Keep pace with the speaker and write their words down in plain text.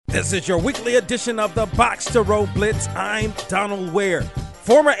This is your weekly edition of the Box to Row Blitz. I'm Donald Ware.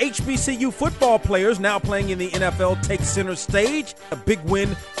 Former HBCU football players now playing in the NFL take center stage. A big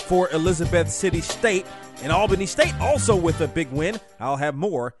win for Elizabeth City State. And Albany State also with a big win. I'll have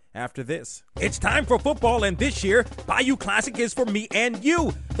more after this. It's time for football, and this year, Bayou Classic is for me and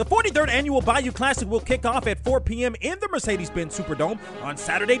you. The 43rd annual Bayou Classic will kick off at 4 p.m. in the Mercedes-Benz Superdome on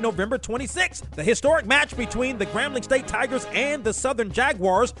Saturday, November 26th. The historic match between the Grambling State Tigers and the Southern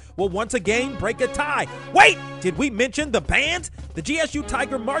Jaguars will once again break a tie. Wait, did we mention the bands? The GSU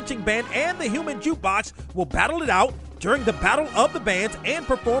Tiger Marching Band and the Human Jukebox will battle it out during the Battle of the Bands and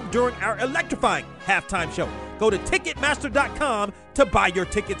perform during our electrifying halftime show. Go to Ticketmaster.com to buy your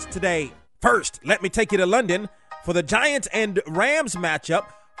tickets today. First, let me take you to London for the Giants and Rams matchup.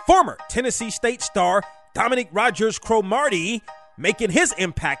 Former Tennessee State star Dominic Rodgers-Cromartie making his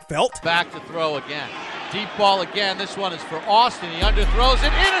impact felt. Back to throw again. Deep ball again. This one is for Austin. He underthrows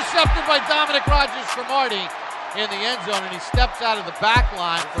it. Intercepted by Dominic Rodgers-Cromartie in the end zone, and he steps out of the back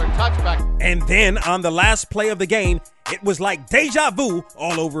line for a touchback. And then on the last play of the game, it was like deja vu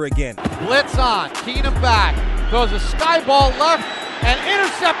all over again. Blitz on. Keenum back. Throws a sky ball left and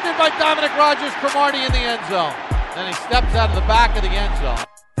intercepted by Dominic Rodgers-Cromartie in the end zone. Then he steps out of the back of the end zone.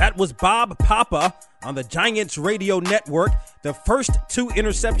 That was Bob Papa on the Giants Radio Network. The first 2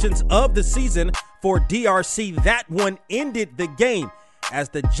 interceptions of the season for DRC. That one ended the game as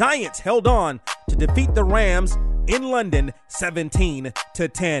the Giants held on to defeat the Rams in London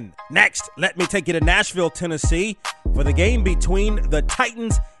 17-10. Next, let me take you to Nashville, Tennessee for the game between the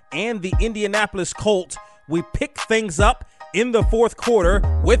Titans and the Indianapolis Colts. We pick things up in the fourth quarter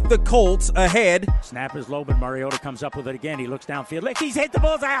with the Colts ahead. Snap is low, but Mariota comes up with it again. He looks downfield. Look, he's hit. The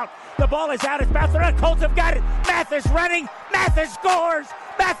ball's out. The ball is out. It's bounced around. Colts have got it. Mathis running. Mathis scores.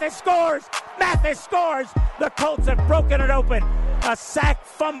 Mathis scores. Mathis scores. The Colts have broken it open. A sack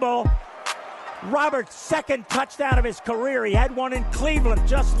fumble. Roberts' second touchdown of his career. He had one in Cleveland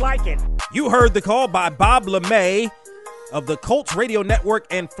just like it. You heard the call by Bob LeMay of the Colts Radio Network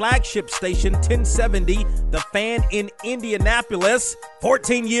and flagship station 1070, The Fan in Indianapolis.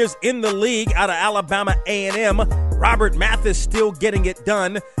 14 years in the league out of Alabama A&M. Robert Mathis still getting it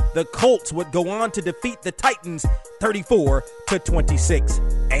done. The Colts would go on to defeat the Titans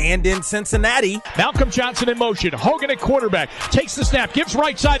 34-26. And in Cincinnati, Malcolm Johnson in motion. Hogan at quarterback. Takes the snap. Gives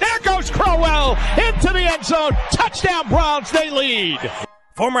right side. There goes Crowell into the end zone. Touchdown Browns. They lead.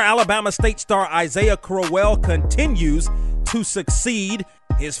 Former Alabama State star Isaiah Crowell continues to succeed.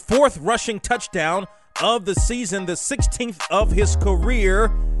 His 4th rushing touchdown of the season, the 16th of his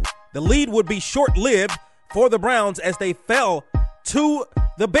career. The lead would be short-lived for the Browns as they fell to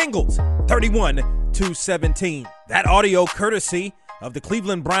the Bengals, 31-17. That audio courtesy of the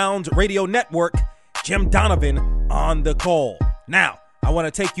Cleveland Browns Radio Network. Jim Donovan on the call. Now, I want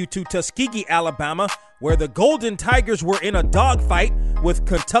to take you to Tuskegee, Alabama, where the Golden Tigers were in a dogfight with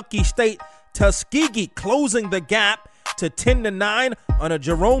Kentucky State. Tuskegee closing the gap to 10-9 on a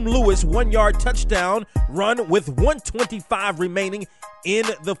Jerome Lewis 1-yard touchdown run with 1:25 remaining in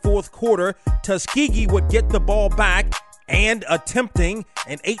the fourth quarter. Tuskegee would get the ball back and attempting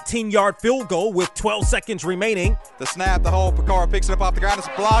an 18-yard field goal with 12 seconds remaining. The snap, the hole, Picard picks it up off the ground. It's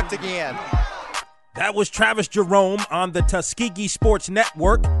blocked again. That was Travis Jerome on the Tuskegee Sports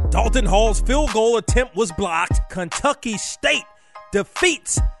Network. Dalton Hall's field goal attempt was blocked. Kentucky State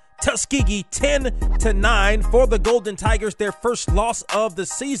defeats Tuskegee 10-9 for the Golden Tigers, their first loss of the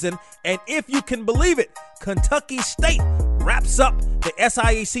season. And if you can believe it, Kentucky State wraps up the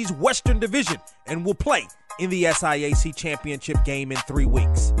SIAC's Western Division and will play in the SIAC championship game in 3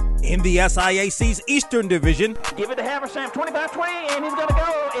 weeks. In the SIAC's Eastern Division, give it to Haversam, 25-20, and he's going to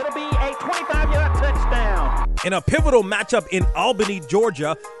go. It'll be a 25-yard touchdown. In a pivotal matchup in Albany,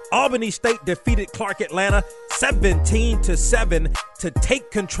 Georgia, Albany State defeated Clark Atlanta 17-7 to take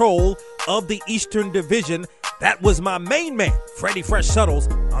control of the Eastern Division. That was my main man, Freddie Fresh Shuttles,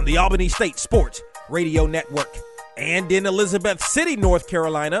 on the Albany State Sports Radio Network. And in Elizabeth City, North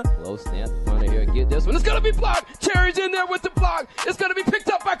Carolina. Low snap, running here and get this one. It's going to be blocked. Cherry's in there with the block. It's going to be picked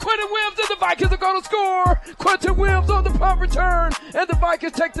up by Quentin Williams, and the Vikings are going to score. Quentin Williams on the punt return, and the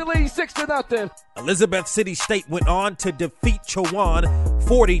Vikings take the lead 6-0. Elizabeth City State went on to defeat Chowan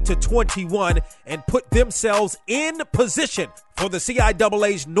 40-21 and put themselves in position for the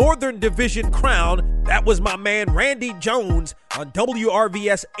CIAA's Northern Division crown. That was my man Randy Jones on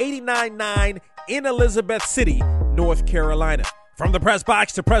WRVS 89.9 in Elizabeth City, North Carolina. From the press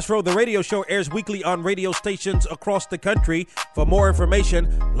box to press row, the radio show airs weekly on radio stations across the country. For more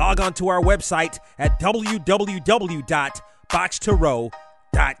information, log on to our website at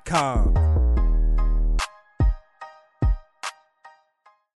www.boxtorow.com.